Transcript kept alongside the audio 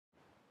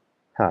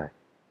Hi,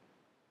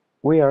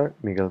 we are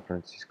Miguel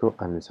Francisco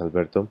and Luis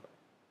Alberto,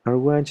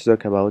 and we're going to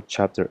talk about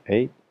Chapter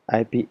 8,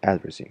 IP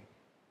Addressing.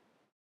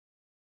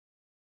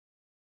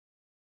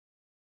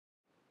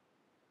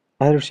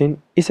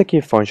 Addressing is a key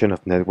function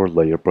of network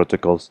layer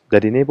protocols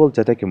that enable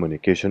data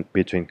communication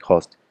between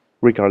hosts,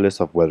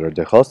 regardless of whether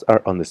the hosts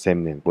are on the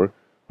same network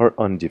or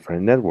on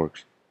different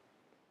networks.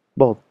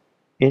 Both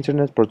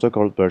Internet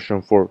Protocol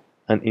version 4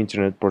 and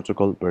Internet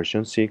Protocol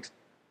version 6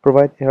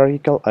 provide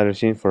hierarchical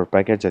addressing for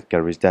packets that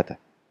carries data.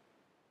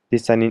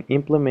 Designing,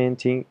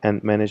 implementing,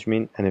 and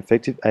managing an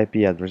effective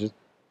IP addresses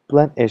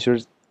plan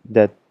ensures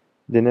that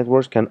the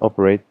networks can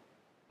operate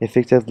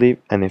effectively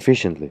and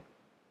efficiently.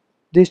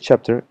 This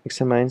chapter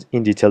examines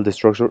in detail the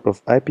structure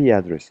of IP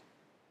address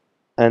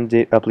and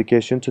their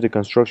application to the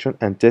construction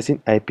and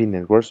testing IP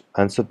networks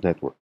and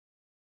subnetworks.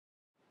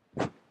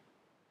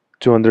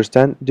 To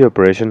understand the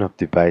operation of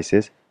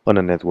devices on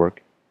a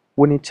network,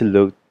 we need to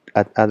look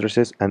at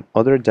addresses and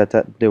other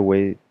data the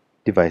way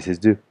devices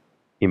do,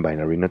 in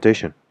binary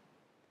notation.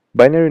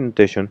 Binary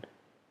notation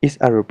is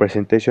a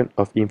representation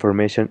of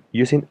information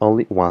using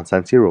only ones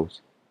and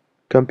zeros.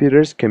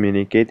 Computers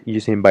communicate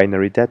using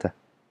binary data.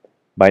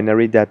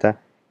 Binary data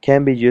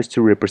can be used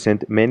to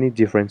represent many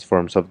different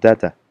forms of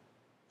data.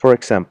 For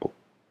example,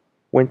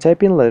 when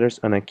typing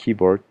letters on a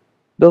keyboard,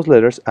 those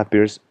letters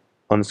appear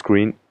on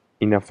screen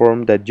in a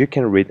form that you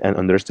can read and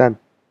understand.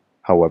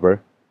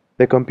 However,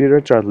 the computer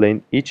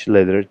translates each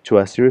letter to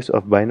a series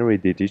of binary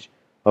digits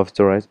of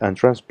storage and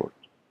transport.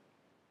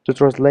 To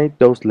translate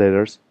those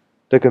letters,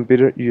 the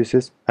computer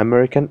uses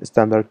American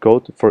Standard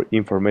Code for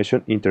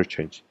Information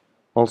Interchange,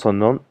 also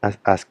known as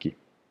ASCII.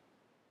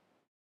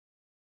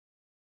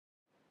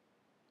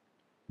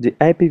 The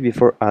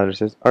IPv4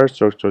 addresses are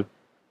structured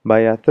by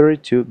a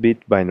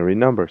 32-bit binary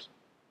numbers.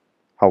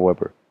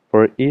 However,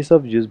 for ease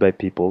of use by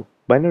people,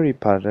 binary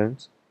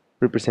patterns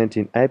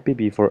representing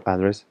IPv4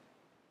 address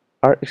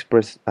are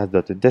expressed as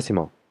dotted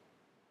decimal.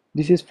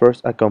 This is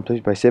first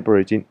accomplished by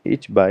separating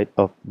each byte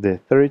of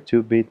the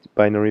 32-bit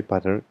binary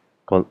pattern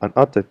called an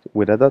octet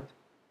with a dot.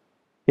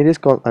 It is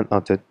called an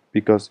octet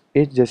because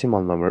each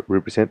decimal number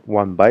represents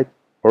 1 byte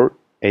or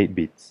 8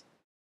 bits.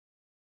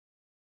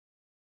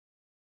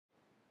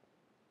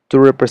 To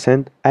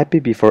represent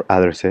IPv4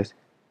 addresses,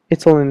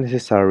 it's only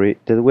necessary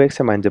that we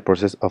examine the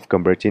process of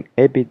converting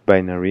 8-bit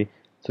binary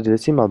to the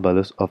decimal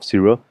values of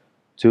 0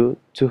 to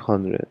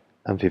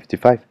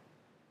 255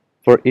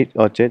 for each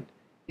octet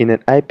in an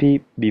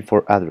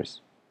IPv4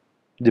 address.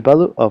 The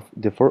value of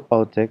the 4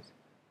 octets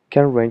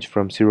can range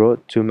from 0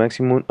 to a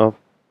maximum of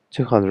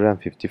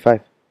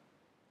 255.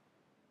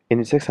 In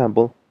this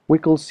example, we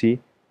could see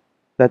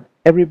that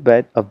every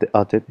byte of the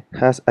octet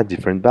has a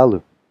different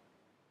value.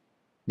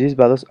 These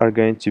values are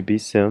going to be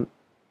summed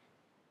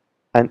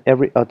and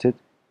every octet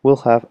will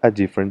have a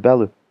different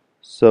value,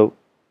 so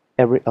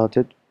every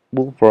octet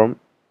will form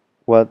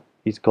what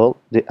is called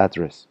the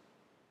address.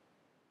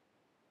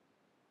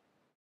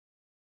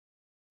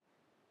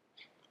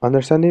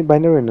 Understanding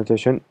binary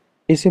notation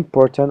is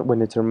important when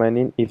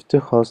determining if two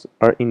hosts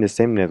are in the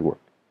same network.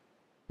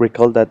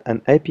 Recall that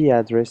an IP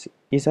address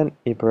is an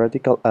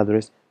hierarchical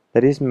address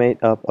that is made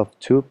up of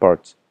two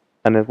parts,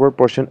 a network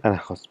portion and a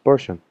host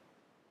portion.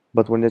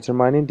 But when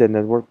determining the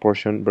network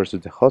portion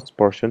versus the host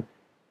portion,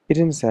 it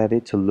is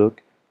necessary to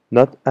look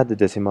not at the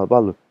decimal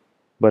value,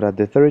 but at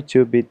the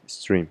 32-bit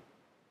stream.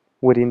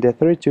 Within the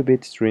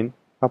 32-bit stream,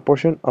 a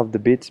portion of the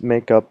bits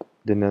make up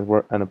the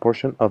network and a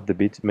portion of the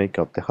bits make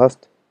up the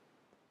host.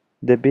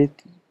 The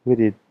bit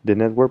within the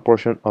network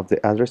portion of the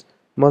address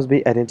must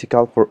be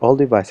identical for all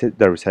devices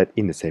that reside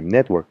in the same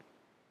network.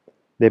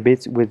 The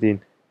bits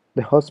within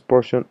the host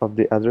portion of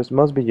the address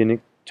must be unique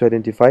to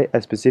identify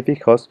a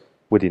specific host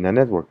within a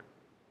network,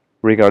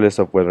 regardless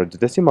of whether the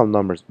decimal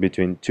numbers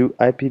between two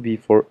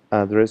IPv4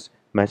 addresses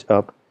match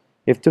up.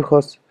 If two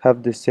hosts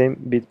have the same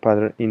bit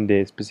pattern in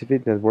the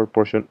specific network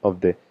portion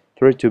of the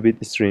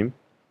 32-bit stream,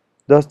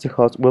 thus the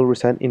hosts will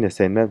reside in the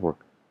same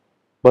network.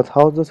 But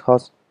how does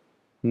host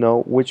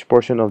know which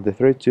portion of the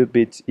 32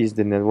 bits is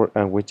the network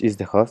and which is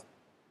the host?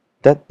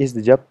 That is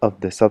the job of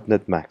the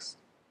subnet mask.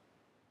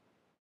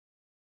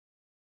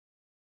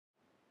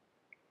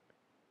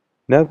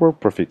 Network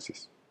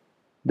prefixes.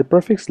 The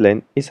prefix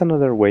length is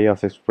another way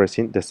of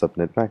expressing the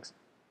subnet mask.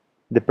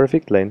 The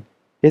prefix length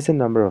is the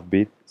number of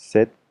bits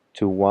set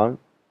to 1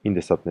 in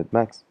the subnet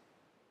mask.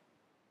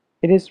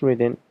 It is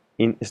written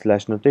in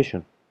slash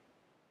notation,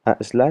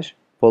 a slash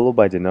followed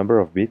by the number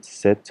of bits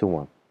set to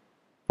 1.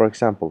 For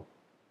example,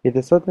 if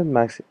the subnet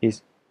mask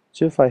is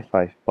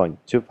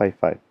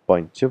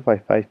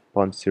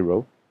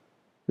 255.255.255.0,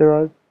 there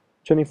are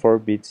 24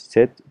 bits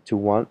set to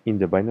 1 in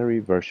the binary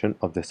version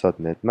of the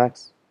subnet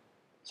mask.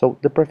 So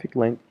the prefix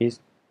length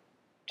is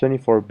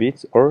 24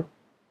 bits or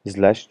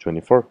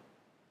 /24.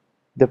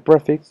 The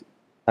prefix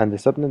and the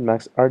subnet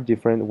mask are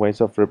different ways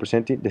of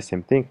representing the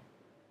same thing,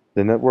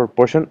 the network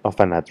portion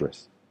of an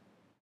address.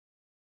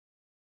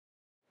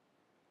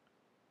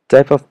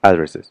 Type of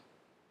addresses.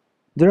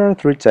 There are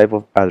three types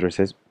of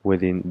addresses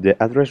within the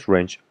address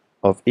range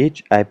of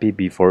each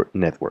IPv4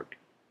 network.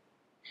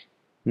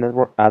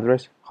 network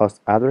address,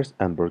 host address,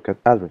 and broadcast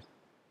address.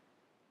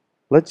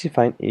 Let's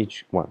define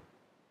each one.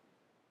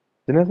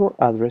 The network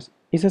address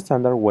is a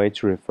standard way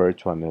to refer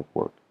to a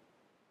network.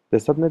 The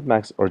subnet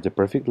mask or the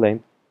prefix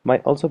length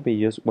might also be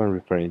used when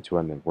referring to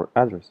a network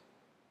address.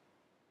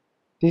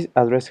 This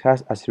address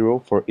has a 0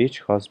 for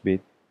each host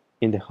bit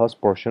in the host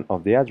portion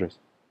of the address.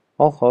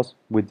 All hosts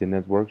with the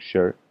network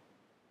share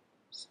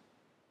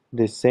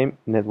the same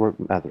network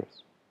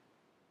address.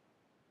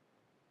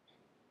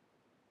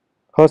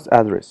 Host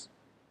address.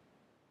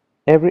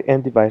 Every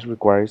end device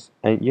requires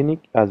a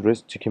unique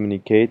address to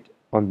communicate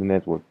on the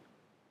network.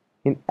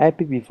 In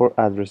IPv4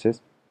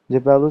 addresses, the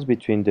values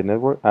between the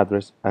network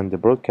address and the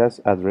broadcast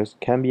address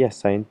can be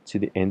assigned to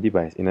the end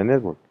device in a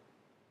network.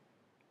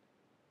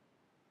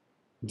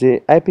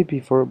 The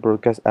IPv4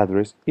 broadcast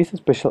address is a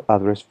special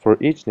address for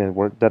each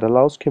network that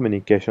allows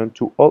communication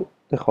to all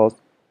the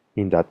hosts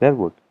in that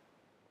network.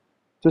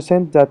 To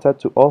send data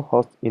to all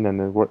hosts in a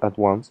network at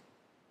once,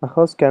 a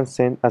host can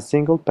send a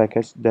single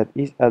package that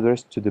is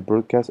addressed to the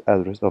broadcast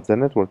address of the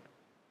network,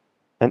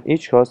 and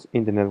each host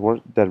in the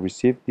network that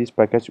receives this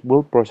package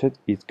will process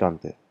its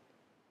content.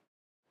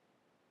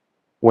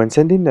 When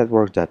sending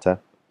network data,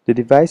 the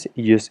device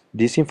uses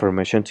this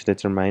information to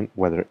determine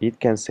whether it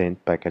can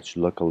send package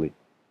locally,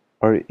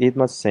 or it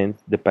must send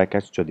the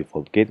package to a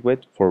default gateway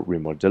for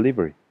remote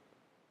delivery.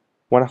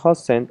 When a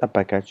host sends a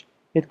package,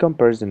 it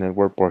compares the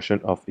network portion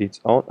of its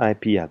own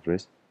IP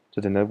address to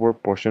the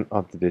network portion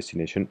of the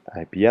destination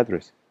IP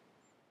address,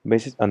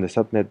 based on the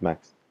subnet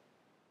mask.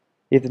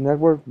 If the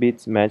network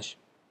bits match,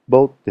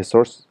 both the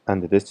source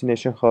and the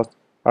destination host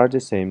are the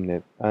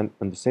same on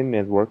the same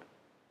network,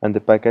 and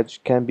the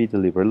package can be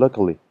delivered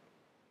locally.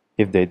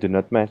 If they do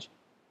not match,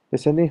 the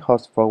sending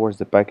host forwards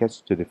the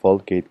package to the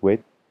default gateway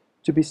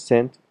to be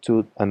sent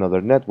to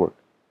another network.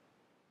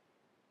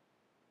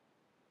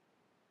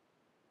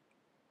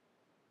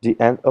 The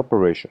AND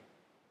operation.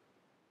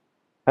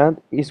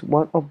 AND is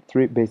one of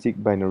three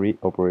basic binary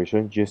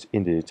operations used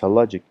in digital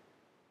logic.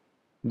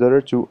 The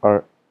other two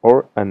are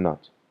OR and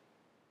NOT.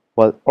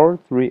 While all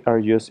three are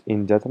used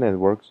in data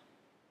networks,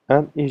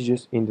 AND is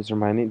used in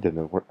determining the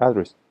network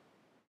address.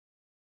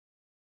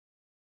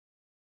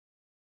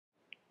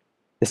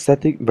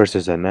 Static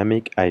versus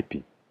dynamic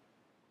IP.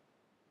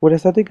 With a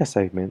static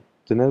assignment,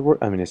 the network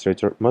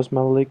administrator must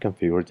manually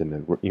configure the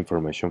network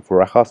information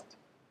for a host.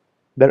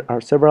 There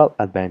are several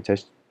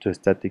advantages to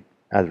static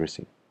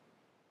addressing.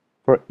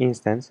 For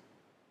instance,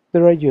 they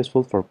are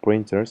useful for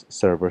printers,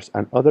 servers,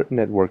 and other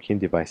networking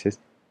devices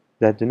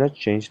that do not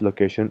change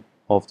location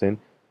often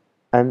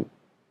and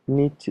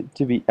need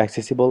to be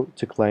accessible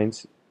to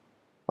clients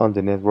on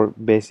the network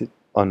based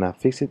on a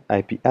fixed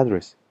IP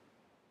address.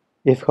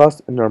 If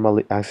hosts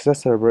normally access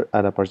a server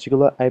at a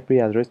particular IP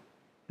address,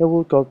 it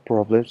will cause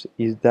problems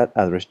if that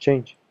address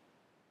changes.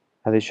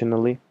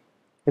 Additionally,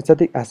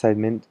 static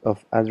assignment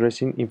of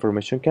addressing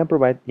information can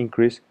provide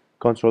increased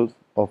control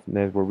of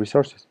network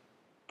resources.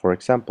 For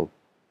example,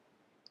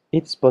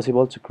 it's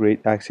possible to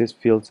create access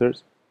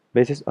filters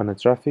based on a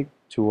traffic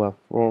to a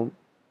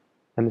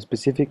from a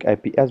specific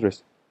IP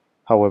address.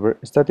 However,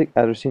 static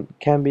addressing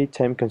can be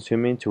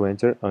time-consuming to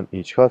enter on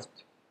each host.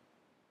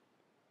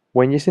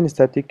 When using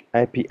static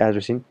IP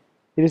addressing,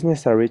 it is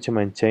necessary to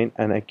maintain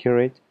an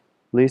accurate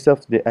list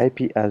of the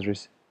IP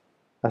address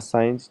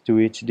assigned to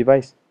each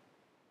device.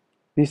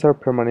 These are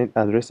permanent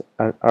addresses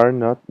and are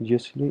not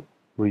usually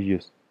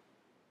reused.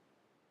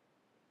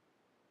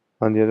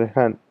 On the other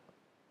hand,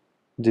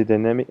 the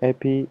dynamic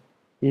IP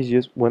is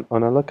used when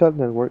on a local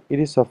network it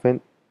is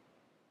often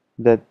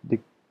that the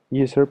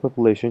user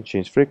population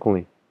changes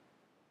frequently.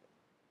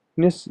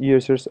 New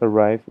users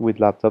arrive with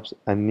laptops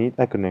and need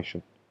a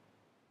connection.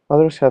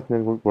 Others have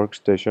network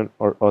workstations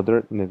or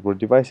other network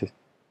devices,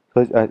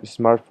 such as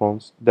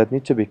smartphones, that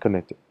need to be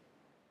connected.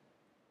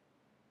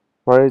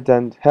 Rather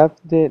than have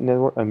the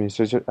network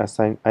administrator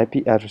assign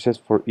IP addresses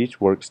for each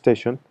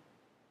workstation,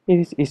 it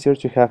is easier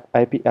to have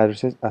IP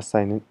addresses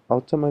assigned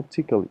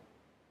automatically.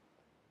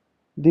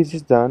 This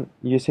is done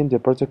using the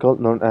protocol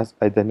known as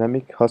a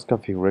Dynamic Host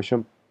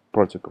Configuration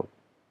Protocol,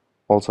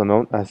 also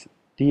known as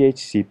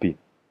DHCP.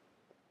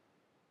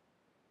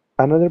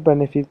 Another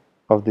benefit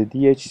of the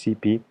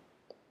DHCP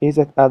is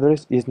that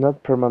address is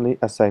not permanently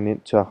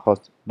assigned to a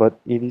host, but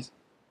it is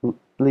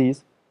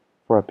leased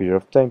for a period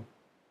of time.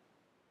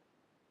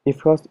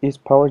 If host is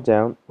powered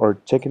down or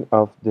taken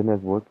off the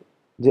network,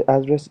 the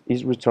address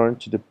is returned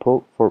to the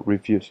pool for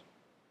reuse.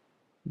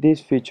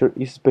 This feature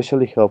is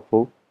especially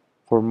helpful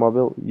for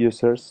mobile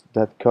users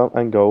that come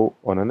and go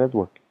on a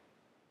network.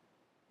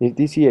 If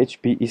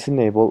DCHP is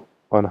enabled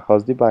on a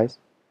host device,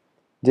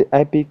 the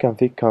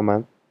ipconfig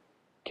command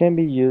can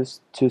be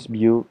used to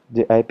view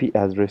the IP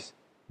address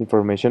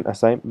information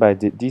assigned by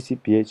the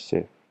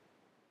DCPH.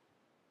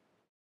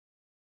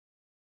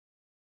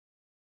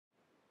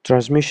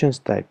 Transmissions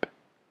type.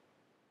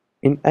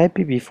 In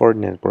IPv4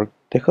 network,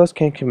 the host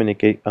can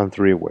communicate on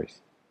three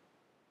ways: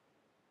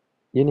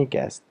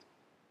 unicast,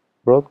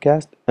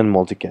 broadcast, and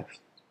multicast.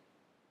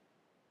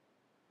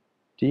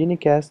 The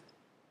unicast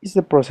is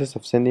the process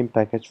of sending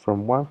packets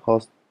from one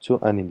host to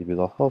an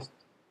individual host.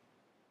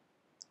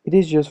 It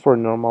is used for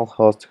normal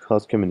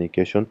host-to-host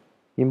communication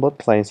in both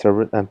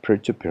client-server and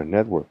peer-to-peer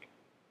network.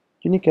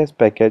 Unicast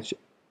package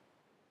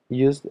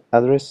use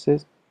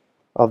addresses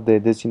of the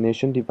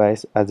destination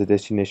device as the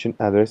destination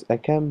address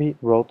and can be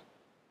routed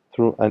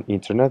through an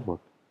internetwork.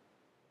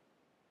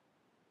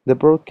 The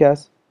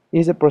broadcast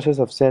is the process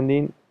of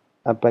sending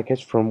a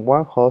package from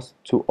one host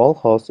to all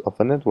hosts of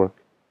a network.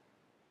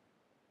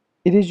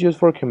 It is used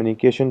for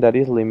communication that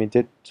is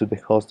limited to the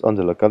host on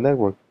the local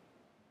network.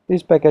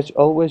 This package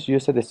always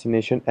uses a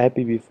destination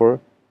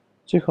IPv4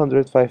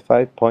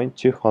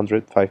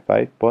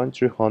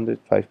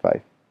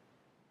 255.255.355.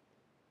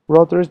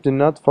 Routers do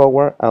not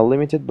forward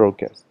unlimited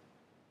broadcasts.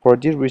 For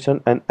this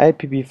reason, an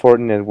IPv4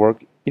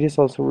 network it is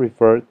also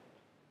referred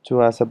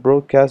to as a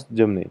broadcast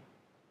domain.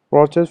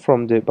 Routers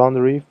from the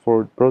boundary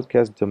for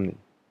broadcast domain.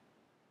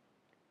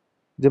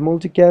 The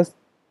multicast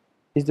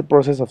is the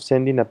process of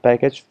sending a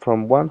package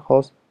from one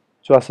host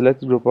to a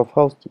select group of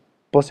hosts,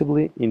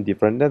 possibly in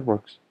different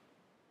networks.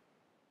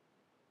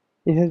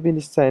 It has been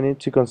designed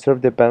to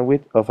conserve the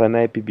bandwidth of an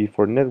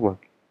IPv4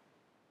 network.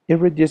 It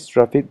reduces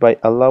traffic by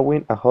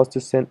allowing a host to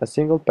send a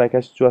single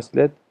package to a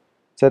select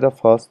set of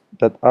hosts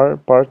that are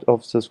part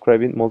of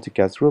subscribing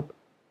multicast group.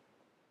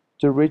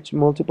 To reach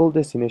multiple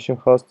destination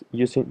hosts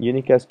using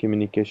unicast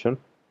communication,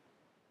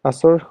 a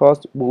source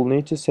host will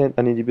need to send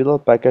an individual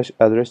package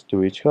address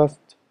to each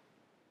host.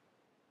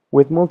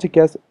 With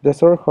multicast, the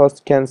source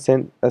host can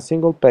send a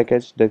single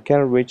package that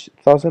can reach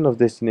thousands of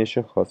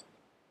destination hosts.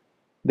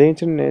 The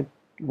Internet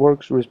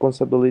network's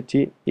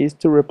responsibility is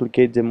to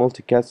replicate the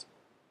multicast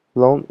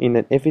flow in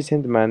an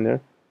efficient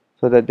manner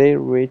so that they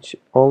reach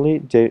only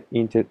their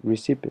intended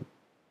recipient.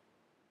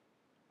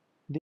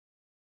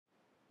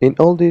 In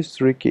all these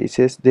three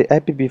cases, the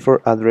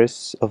IPv4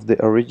 address of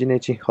the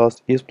originating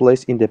host is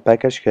placed in the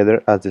package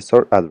header as the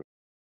source address.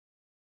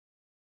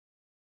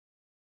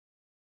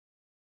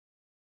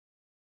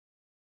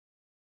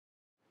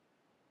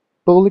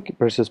 Public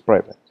versus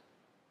private.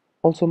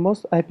 Also,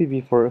 most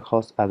IPv4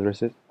 host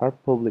addresses are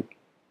public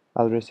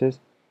addresses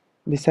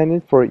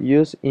designed for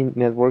use in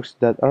networks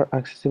that are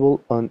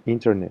accessible on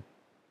Internet.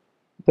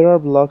 There are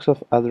blocks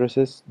of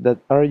addresses that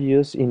are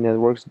used in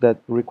networks that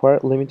require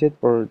limited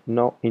or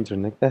no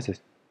Internet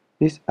access.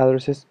 These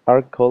addresses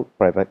are called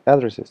private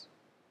addresses.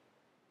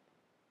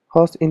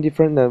 Hosts in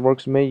different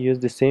networks may use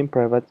the same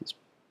private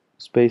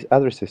space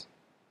addresses.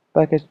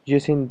 Packets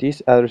using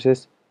these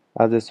addresses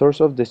as the source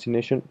of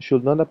destination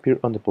should not appear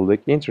on the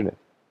public Internet.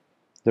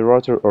 The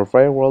router or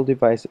firewall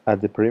device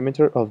at the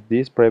perimeter of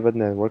these private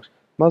networks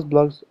must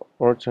block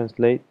or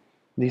translate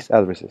these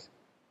addresses.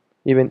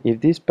 Even if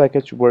these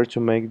packets were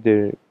to make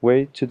their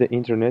way to the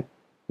Internet,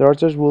 the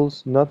routers will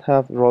not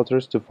have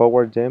routers to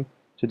forward them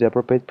to the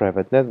appropriate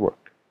private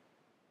network.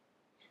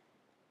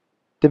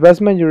 The vast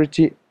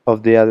majority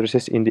of the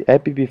addresses in the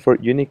IPv4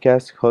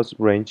 unicast host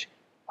range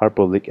are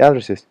public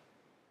addresses.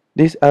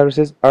 These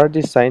addresses are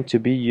designed to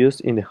be used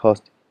in the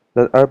hosts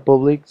that are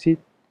publicly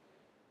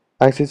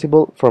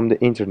accessible from the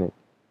Internet.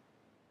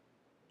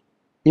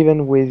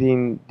 Even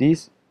within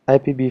this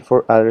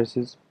IPv4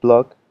 addresses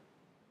block,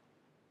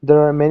 there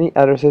are many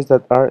addresses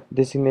that are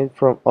designated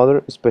for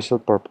other special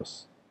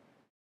purpose.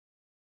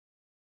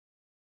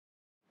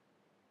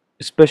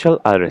 Special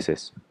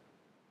addresses.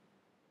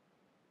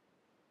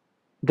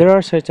 There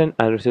are certain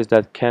addresses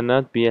that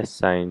cannot be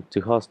assigned to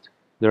host.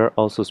 There are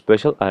also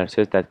special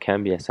addresses that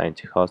can be assigned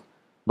to host,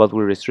 but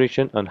with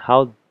restriction on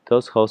how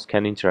those hosts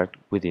can interact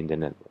within the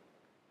network.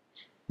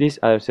 These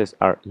addresses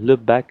are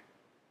loopback,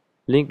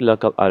 linked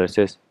local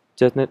addresses,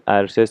 testnet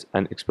addresses,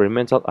 and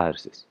experimental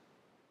addresses.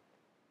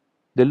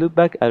 The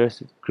loopback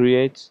address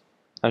creates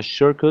a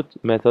shortcut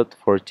method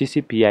for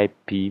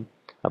TCP/IP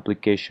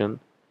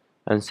application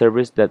and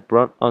servers that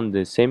run on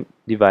the same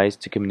device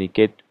to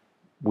communicate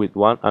with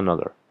one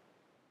another.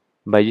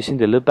 By using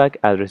the loopback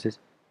addresses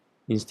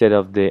instead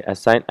of the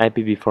assigned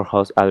IPv4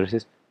 host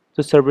addresses,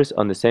 two servers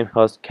on the same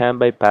host can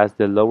bypass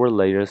the lower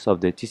layers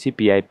of the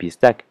TCP/IP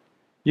stack.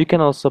 You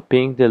can also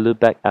ping the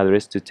loopback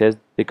address to test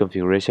the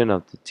configuration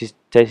of the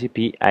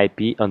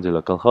TCP/IP on the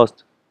local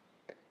host.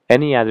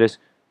 Any address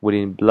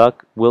within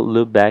block will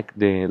loop back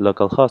the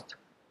local host.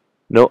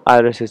 No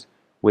addresses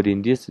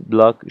within this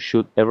block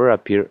should ever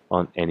appear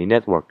on any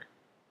network.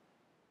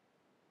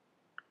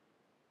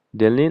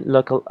 The linked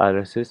local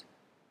addresses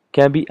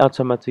can be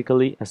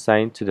automatically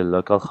assigned to the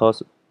local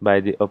host by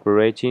the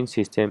operating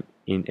system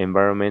in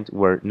environment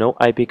where no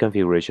IP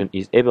configuration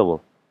is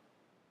available.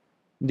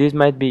 This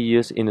might be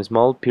used in a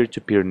small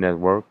peer-to-peer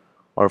network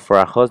or for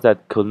a host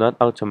that could not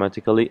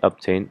automatically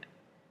obtain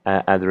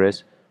an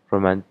address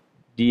from a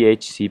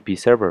DHCP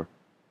server.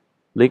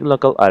 Linked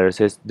local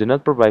addresses do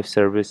not provide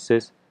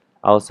services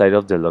outside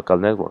of the local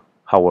network.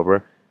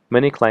 However,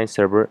 many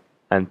client-server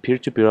and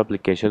peer-to-peer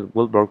applications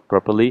will work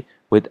properly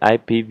with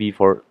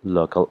IPv4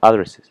 local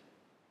addresses.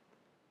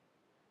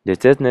 The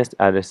testnet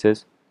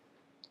addresses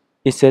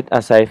is set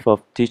aside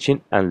for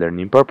teaching and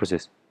learning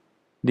purposes.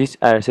 These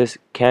addresses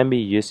can be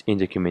used in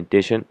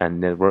documentation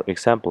and network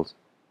examples.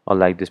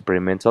 Unlike the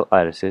experimental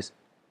addresses,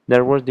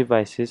 network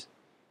devices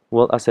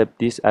will accept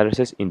these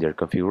addresses in their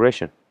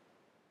configuration.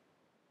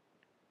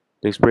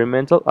 The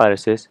experimental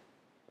addresses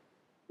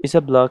is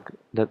a block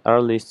that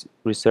are lists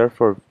reserved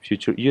for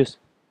future use.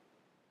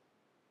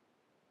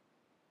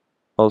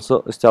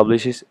 Also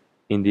establishes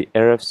in the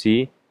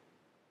RFC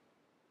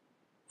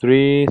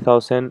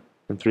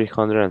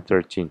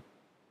 3313.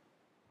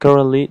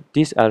 Currently,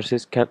 these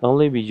addresses can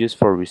only be used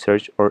for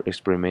research or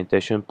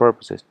experimentation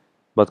purposes,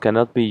 but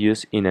cannot be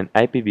used in an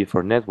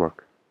IPv4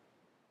 network.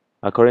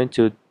 According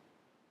to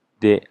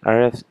the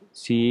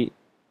RFC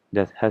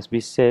that has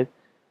been said,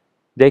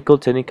 they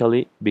could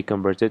technically be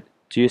converted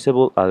to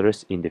usable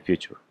address in the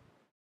future.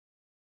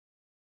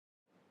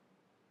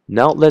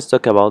 Now let's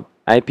talk about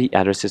IP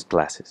addresses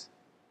classes.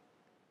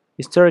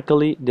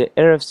 Historically, the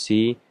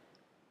RFC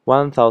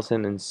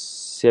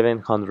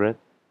 1700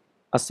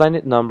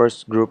 assigned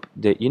numbers group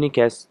the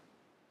unicast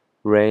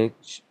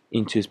range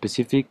into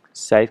specific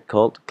sites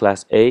called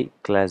Class A,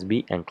 Class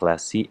B, and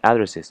Class C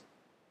addresses.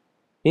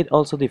 It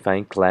also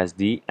defined Class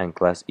D and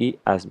Class E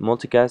as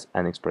multicast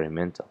and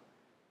experimental,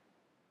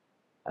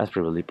 as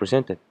previously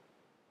presented.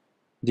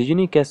 The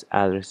unicast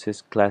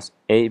addresses Class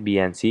A, B,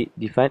 and C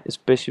define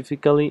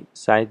specifically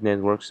site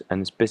networks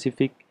and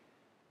specific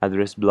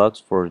address blocks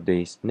for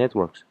these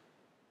networks.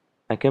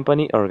 A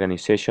company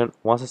organization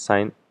was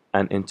assigned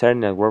an entire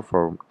network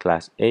for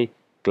Class A,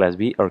 Class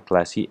B, or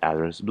Class C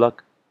address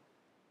block.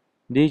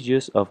 This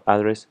use of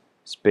address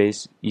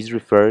space is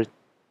referred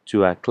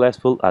to as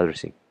classful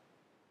addressing.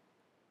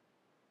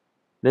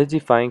 Let's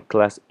define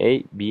Class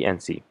A, B,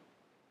 and C.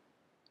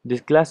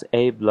 This Class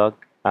A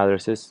block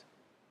addresses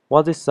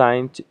was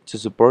designed to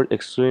support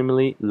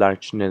extremely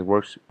large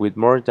networks with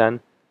more than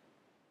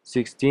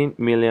 16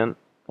 million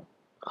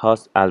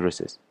host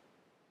addresses.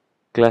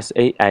 Class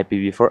A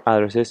IPv4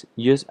 addresses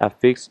use a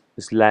fixed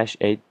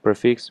 /8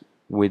 prefix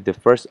with the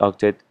first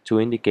octet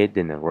to indicate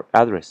the network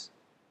address.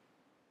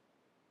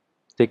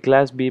 The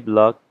Class B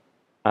block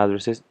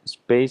addresses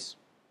space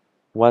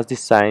was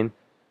designed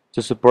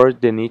to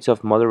support the needs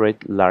of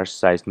moderate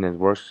large-sized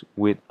networks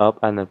with up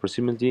an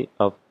approximately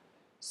of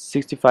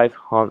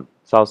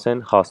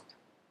 65,000 hosts.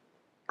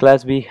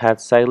 Class B had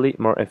slightly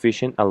more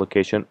efficient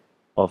allocation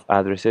of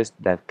addresses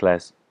than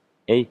Class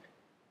A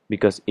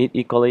because it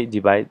equally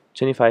divided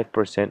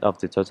 25% of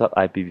the total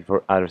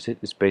IPv4 address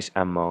space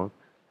among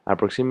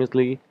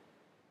approximately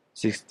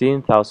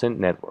 16,000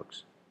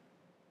 networks.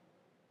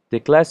 The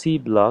Class C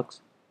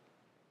block's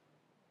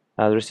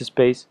address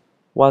space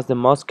was the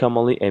most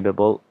commonly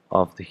available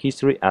of the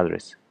history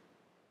address.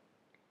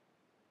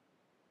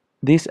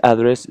 This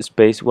address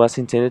space was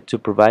intended to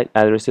provide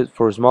addresses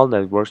for small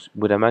networks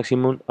with a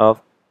maximum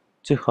of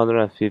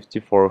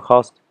 254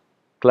 hosts.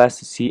 Class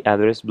C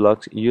address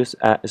blocks use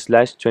a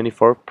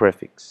 /24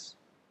 prefix.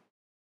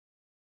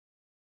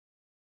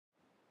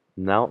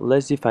 Now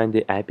let's define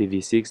the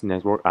IPv6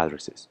 network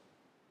addresses.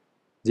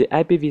 The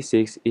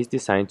IPv6 is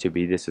designed to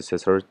be the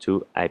successor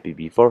to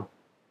IPv4.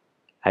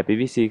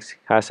 IPv6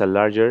 has a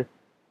larger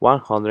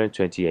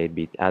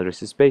 128-bit address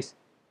space,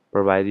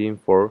 providing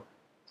for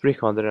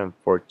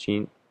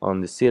 314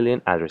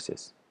 undecillion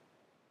addresses.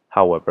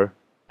 However,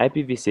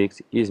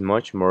 IPv6 is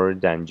much more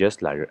than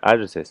just larger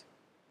addresses.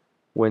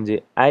 When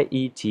the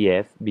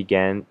IETF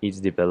began its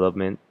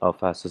development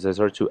of a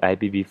successor to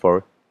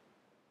IPv4,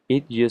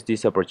 it used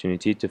this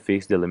opportunity to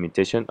fix the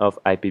limitation of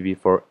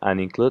IPv4 and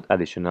include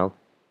additional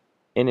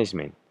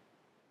enhancements.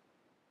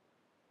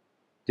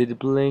 The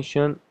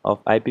depletion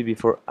of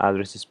IPv4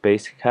 address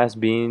space has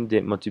been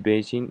the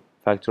motivating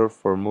factor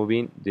for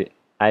moving the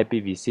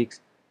IPv6.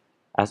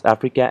 As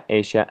Africa,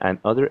 Asia, and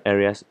other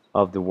areas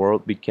of the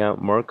world become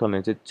more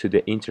connected to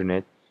the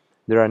Internet,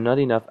 there are not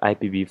enough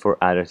IPv4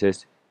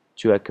 addresses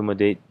to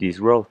accommodate this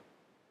growth.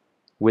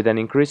 With an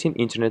increasing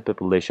Internet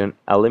population,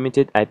 a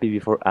limited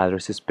IPv4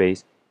 address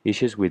space,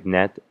 issues with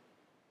NAT,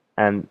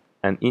 and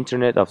an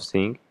Internet of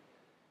Things,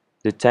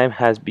 the time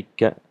has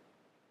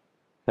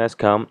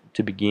come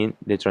to begin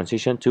the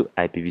transition to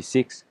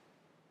IPv6.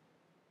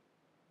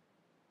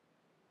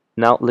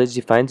 Now let's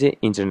define the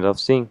Internet of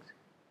Things.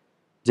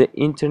 The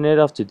Internet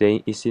of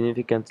today is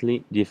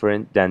significantly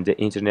different than the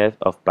Internet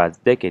of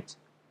past decades.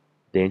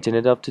 The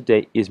Internet of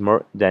today is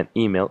more than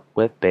email,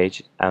 web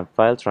page, and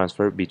file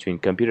transfer between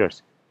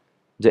computers.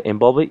 The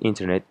evolving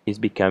Internet is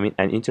becoming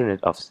an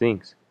Internet of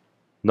Things.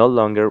 No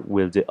longer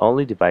will the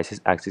only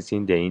devices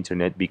accessing the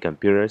Internet be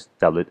computers,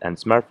 tablets, and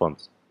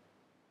smartphones.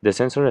 The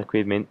sensor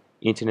equipment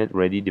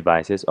Internet-ready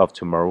devices of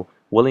tomorrow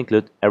will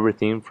include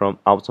everything from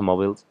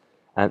automobiles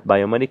and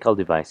biomedical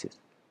devices,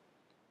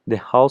 the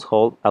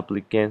household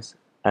applicants,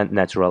 and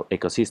natural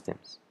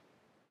ecosystems.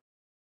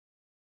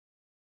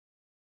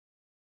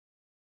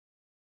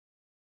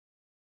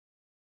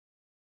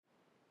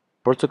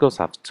 Protocols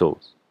have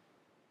tools.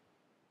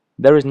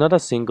 There is not a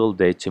single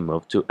day to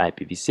move to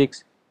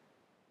IPv6.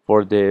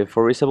 For the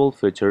foreseeable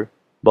future,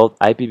 both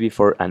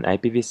IPv4 and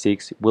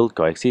IPv6 will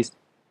coexist.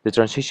 The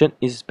transition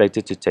is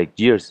expected to take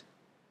years.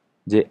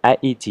 The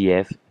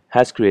IETF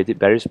has created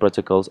various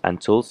protocols and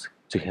tools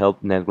to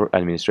help network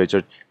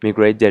administrators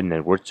migrate their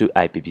networks to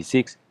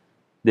IPv6.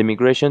 The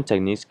migration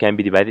techniques can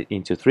be divided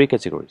into three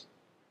categories.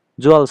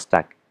 Dual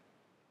stack.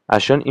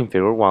 As shown in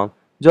Figure 1,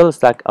 Dual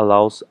stack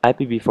allows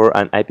IPv4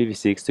 and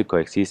IPv6 to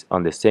coexist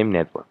on the same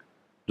network.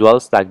 Dual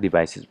stack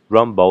devices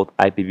run both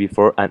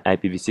IPv4 and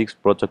IPv6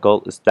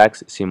 protocol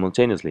stacks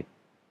simultaneously.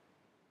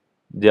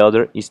 The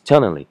other is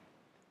tunneling.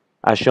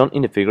 As shown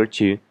in the figure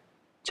 2,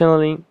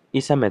 tunneling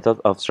is a method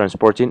of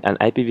transporting an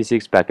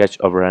IPv6 package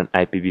over an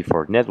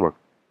IPv4 network.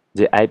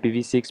 The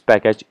IPv6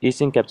 package is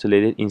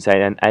encapsulated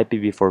inside an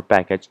IPv4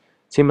 package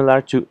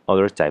similar to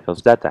other types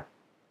of data.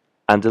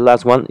 And the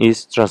last one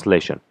is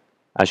translation.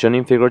 As shown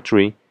in figure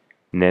 3,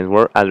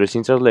 network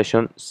addressing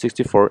translation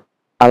 64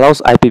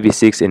 allows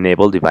IPv6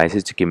 enabled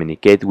devices to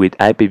communicate with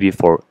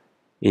IPv4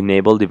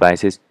 enabled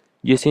devices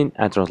using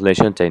a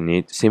translation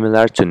technique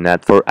similar to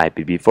NAT for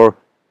IPv4.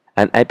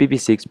 An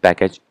IPv6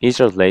 package is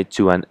translated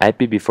to an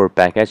IPv4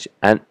 package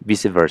and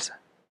vice versa.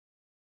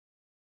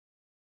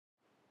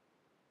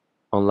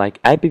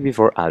 Unlike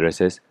IPv4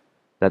 addresses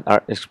that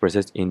are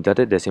expressed in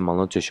dotted decimal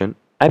notation,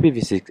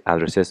 IPv6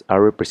 addresses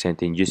are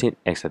represented using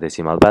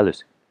hexadecimal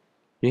values.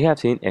 You have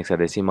seen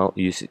hexadecimal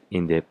used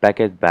in the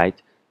packet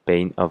byte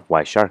pane of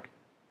Wireshark.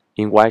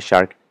 In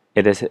Wireshark,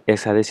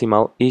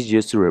 hexadecimal is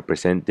used to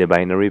represent the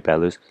binary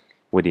values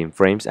within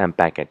frames and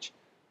package.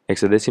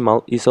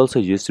 Hexadecimal is also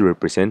used to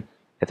represent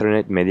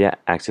Ethernet Media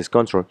Access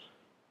Control,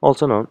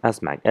 also known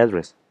as MAC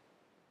address.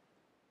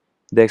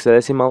 The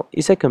hexadecimal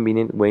is a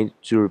convenient way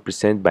to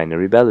represent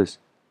binary values.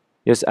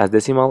 Just as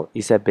decimal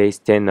is a base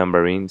 10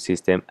 numbering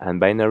system and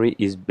binary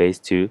is base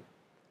 2,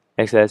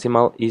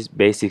 hexadecimal is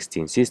base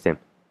 16 system.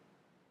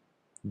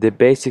 The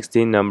base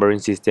 16 numbering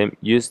system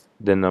used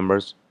the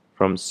numbers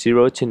from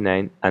 0 to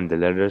 9 and the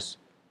letters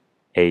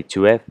A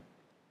to F.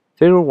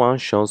 Figure 1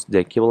 shows the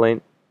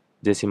equivalent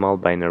decimal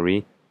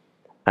binary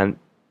and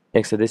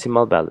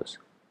hexadecimal values.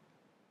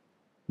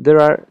 There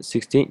are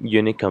 16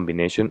 unique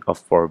combinations of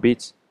 4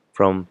 bits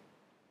from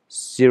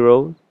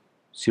 0,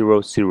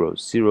 0, 0,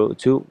 0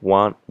 to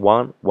 1,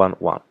 1, 1,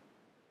 1.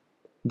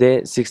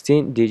 The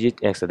 16-digit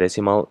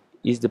hexadecimal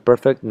is the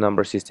perfect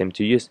number system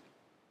to use,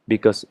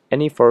 because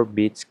any 4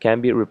 bits can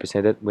be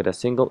represented with a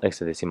single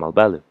hexadecimal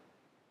value.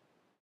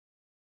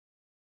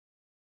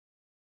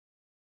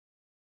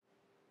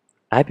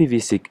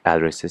 IPv6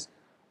 addresses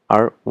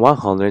are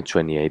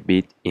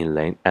 128-bit in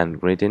length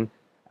and written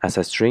as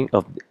a string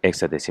of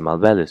hexadecimal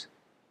values.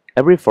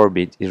 Every 4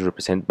 bits is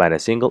represented by a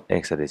single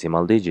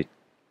hexadecimal digit,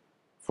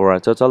 for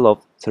a total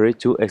of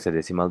 32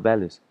 hexadecimal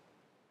values.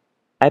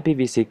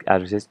 IPv6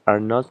 addresses are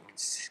not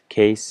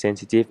case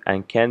sensitive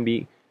and can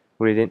be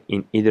written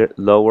in either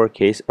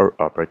lowercase or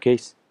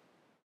uppercase.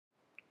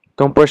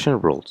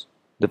 Compression rules.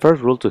 The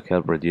first rule to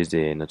help reduce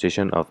the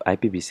notation of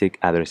IPv6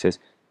 addresses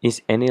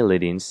is any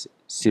leading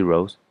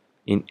zeros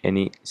in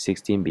any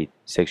 16-bit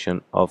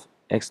section of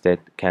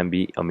hextext can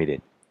be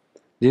omitted.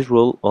 This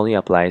rule only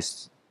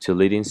applies to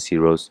leading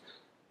zeros,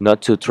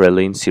 not to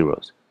trailing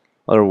zeros.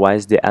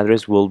 Otherwise, the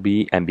address will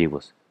be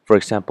ambiguous. For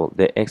example,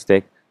 the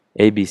hextext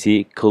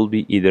ABC could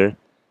be either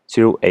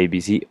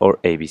 0ABC or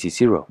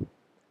ABC0.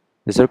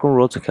 The second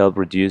rule to help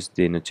reduce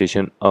the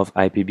notation of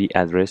IPv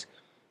address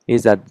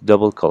is that the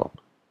double colon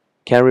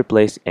can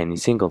replace any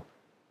single,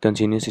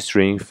 continuous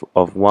string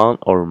of one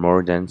or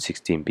more than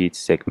 16-bit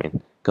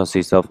segment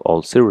consists of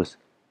all zeros.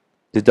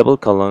 The double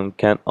colon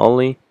can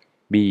only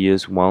be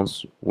used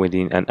once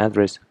within an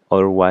address,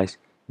 otherwise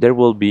there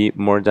will be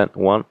more than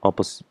one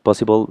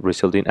possible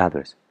resulting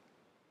address.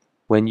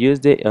 When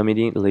used the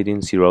omitting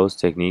leading zeros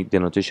technique, the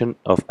notation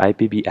of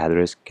IPv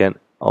address can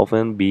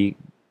often be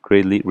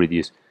greatly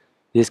reduced.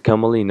 This is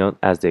commonly known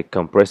as the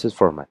compressed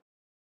format.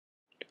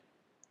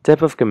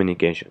 Type of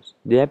communications.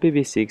 The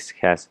IPv6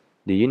 has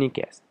the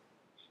unicast.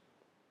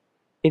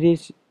 It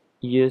is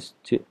used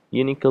to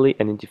uniquely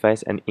identify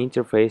an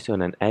interface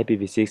on an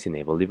IPv6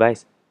 enabled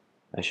device.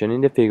 As shown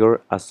in the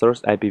figure, a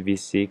source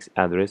IPv6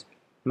 address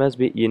must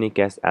be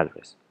unicast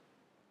address.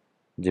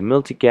 The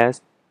multicast,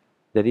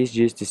 that is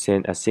used to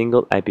send a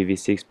single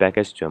IPv6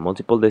 package to a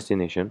multiple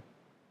destination,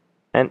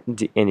 and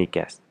the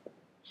anycast.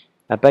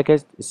 A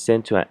package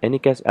sent to an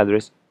anycast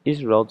address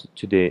is routed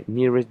to the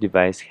nearest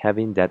device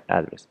having that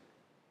address.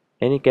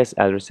 Anycast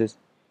addresses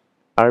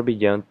are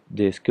beyond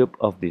the scope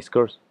of this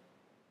course.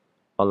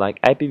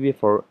 Unlike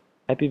IPv4,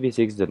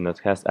 IPv6 does not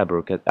have a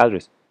broadcast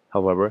address.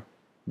 However,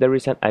 there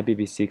is an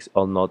IPv6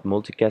 all-node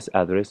multicast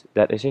address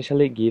that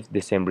essentially gives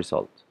the same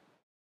result.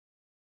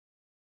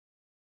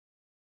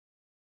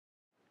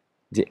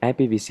 The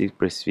IPv6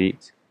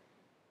 prefix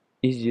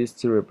is used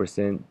to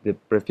represent the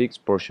prefix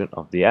portion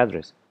of the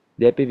address.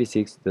 The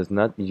IPv6 does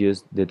not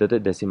use the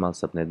dotted decimal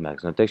subnet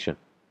max notation.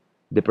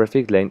 The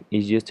prefix length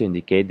is used to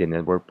indicate the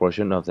network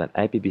portion of an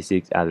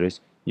IPv6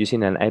 address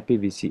using an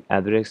IPv6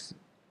 address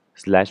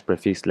 /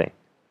 prefix length.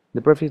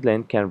 The prefix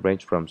length can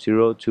range from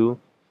 0 to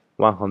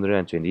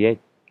 128.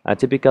 A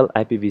typical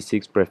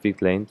IPv6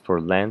 prefix length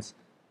for LANs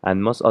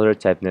and most other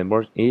type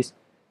networks is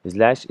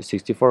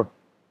 /64.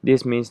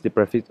 This means the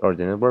prefix or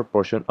the network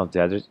portion of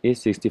the address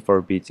is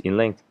 64 bits in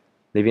length,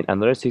 leaving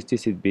another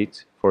 66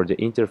 bits for the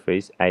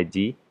interface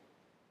ID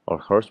or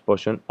host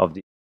portion of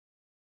the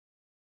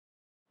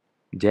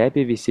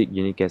IPv6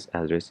 unicast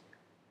address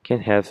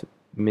can have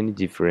many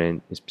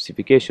different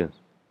specifications.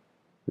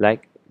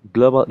 like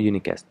global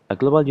unicast. A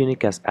global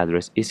unicast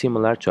address is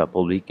similar to a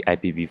public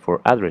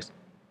IPv4 address.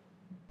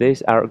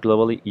 These are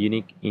globally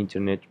unique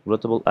Internet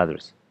routable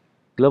address.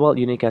 Global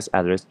unicast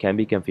address can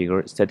be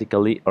configured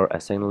statically or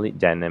assignably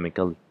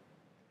dynamically.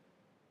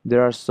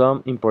 There are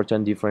some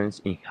important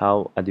differences in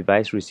how a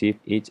device receives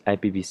its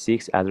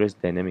IPv6 address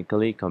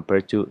dynamically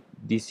compared to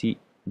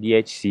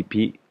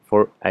DHCP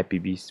for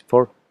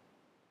IPv4.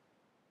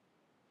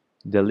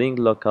 The link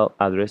local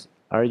address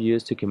are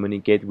used to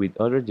communicate with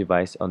other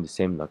devices on the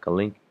same local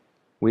link.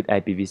 With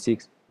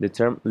IPv6, the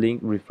term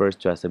link refers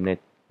to a subnet.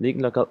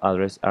 Link local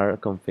addresses are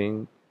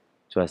confined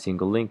to a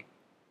single link.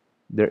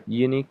 Their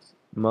uniques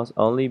must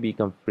only be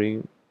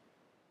configured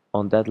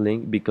on that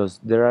link because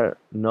they are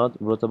not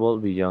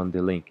routable beyond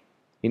the link.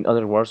 In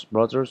other words,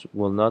 routers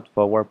will not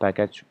forward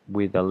package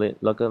with a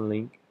local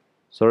link,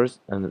 source,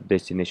 and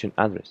destination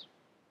address.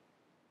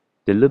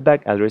 The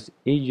loopback address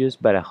is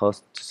used by a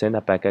host to send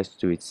a package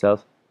to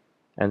itself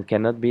and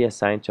cannot be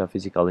assigned to a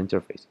physical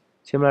interface.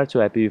 Similar to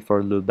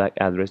IPv4 loopback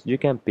address, you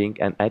can ping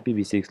an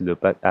IPv6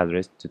 loopback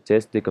address to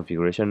test the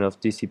configuration of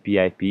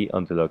TCP/IP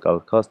on the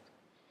local host.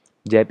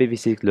 The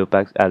IPv6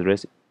 loopback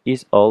address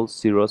is all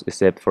zeros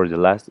except for the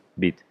last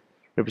bit,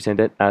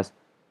 represented as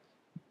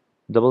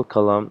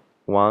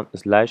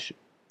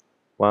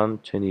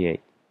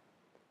 $1/128.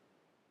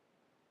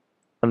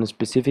 On a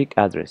specific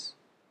address.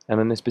 An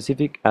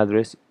unspecific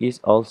address is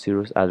all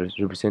zeros address,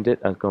 represented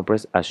and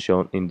compressed as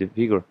shown in the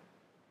figure.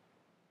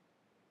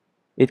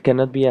 It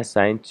cannot be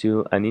assigned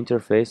to an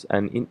interface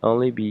and it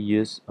only be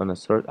used on a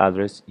source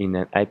address in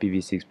an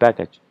IPv6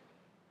 package.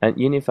 An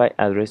unified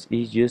address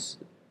is used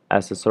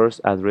as a source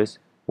address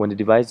when the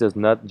device does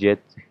not yet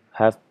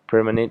have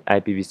permanent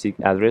IPv6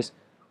 address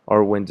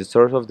or when the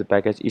source of the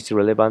package is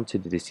irrelevant to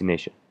the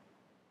destination.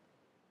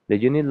 The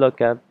unit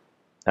local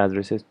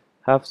addresses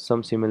have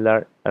some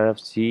similar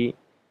RFC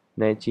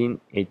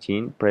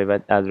 1918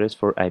 private address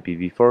for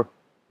IPv4,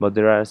 but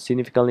there are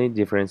significant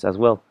differences as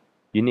well.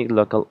 Unique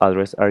local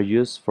addresses are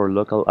used for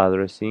local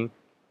addressing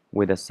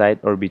with a site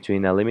or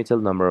between a limited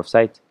number of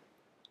sites.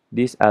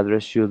 This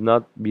address should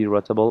not be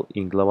routable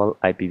in global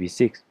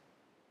IPv6,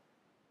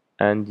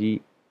 and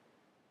the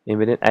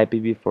embedded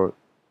IPv4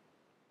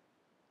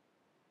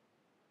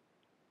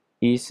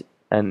 is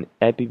an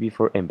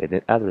IPv4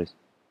 embedded address.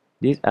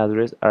 These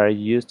addresses are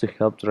used to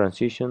help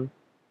transition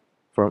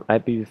from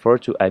IPv4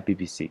 to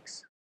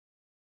IPv6.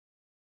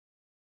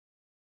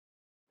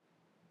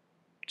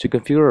 To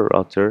configure a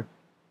router,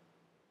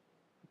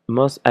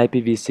 most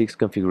IPv6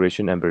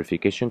 configuration and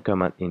verification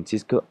commands in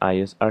Cisco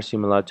IOS are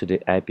similar to the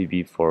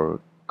IPv4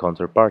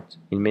 counterparts.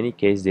 In many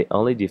cases, the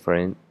only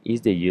difference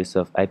is the use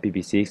of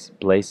IPv6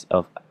 place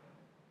of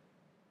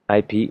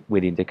IP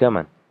within the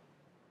command.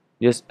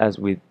 Just as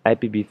with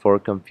IPv4,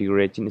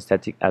 configuring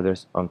static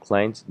address on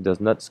clients does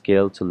not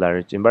scale to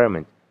large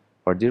environments.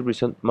 For this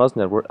reason, most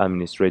network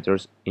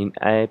administrators in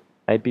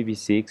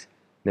IPv6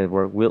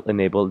 network will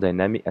enable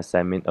dynamic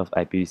assignment of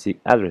IPv6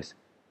 address.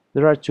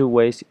 There are two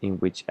ways in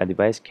which a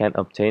device can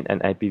obtain an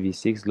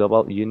IPv6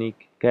 global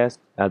unicast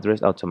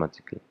address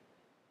automatically: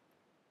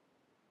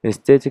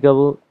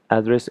 statistical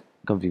address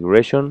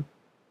configuration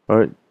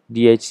or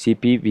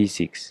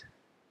DHCP-v6.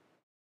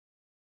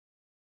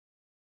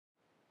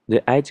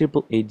 The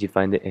IEEE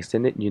defined the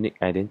extended unique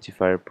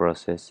identifier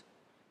process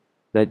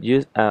that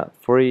use a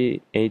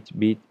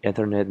 48-bit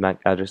Ethernet MAC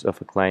address of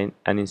a client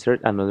and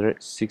insert another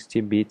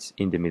 60 bits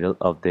in the middle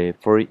of the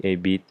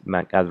 48-bit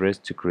MAC address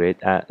to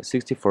create a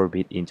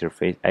 64-bit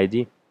interface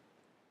ID.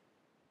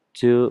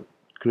 To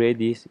create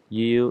this,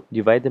 you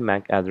divide the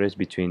MAC address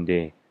between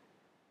the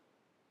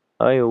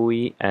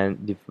IOE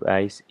and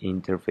device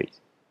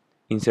interface.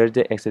 Insert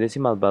the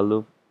hexadecimal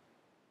value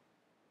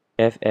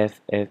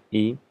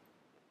FFFE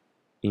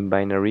in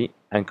binary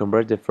and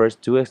convert the first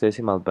two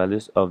hexadecimal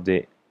values of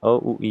the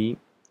OUE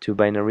to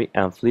binary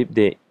and flip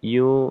the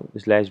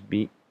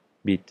U/B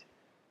bit.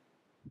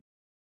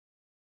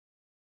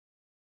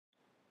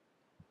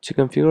 To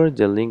configure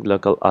the link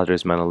local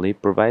address manually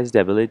provides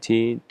the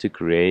ability to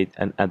create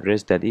an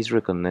address that is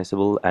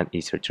recognizable and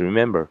easier to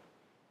remember.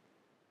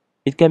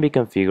 It can be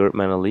configured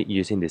manually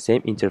using the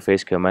same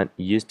interface command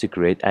used to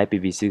create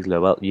IPv6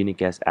 global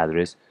unicast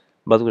address,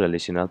 but with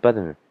additional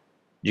pattern.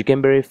 You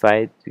can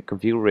verify the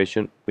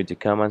configuration with the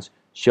commands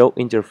show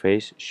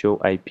interface,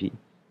 show IP,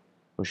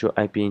 or show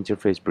IP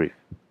interface brief.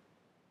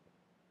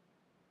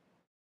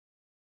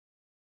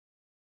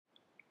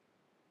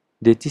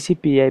 The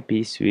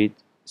TCP/IP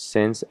suite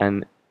sends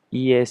an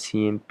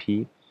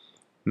ESCMP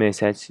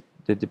message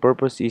that the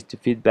purpose is to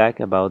feedback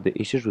about the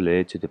issues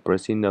related to the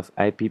processing of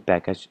IP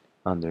package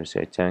under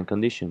certain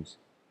conditions.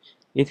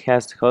 It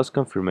has host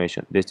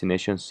confirmation,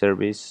 destination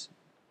service,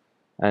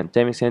 and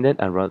time extended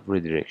and route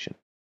redirection.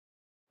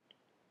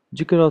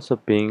 You could also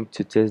ping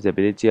to test the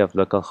ability of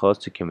local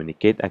hosts to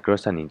communicate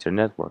across an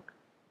internetwork.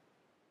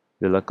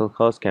 The local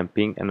host can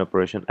ping an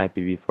operation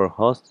IPv4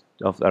 host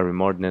of a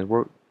remote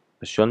network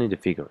as shown in the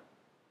figure.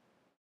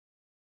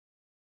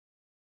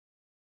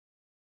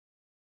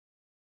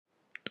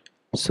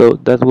 So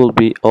that will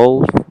be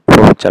all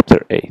for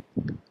chapter 8.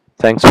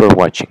 Thanks for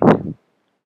watching.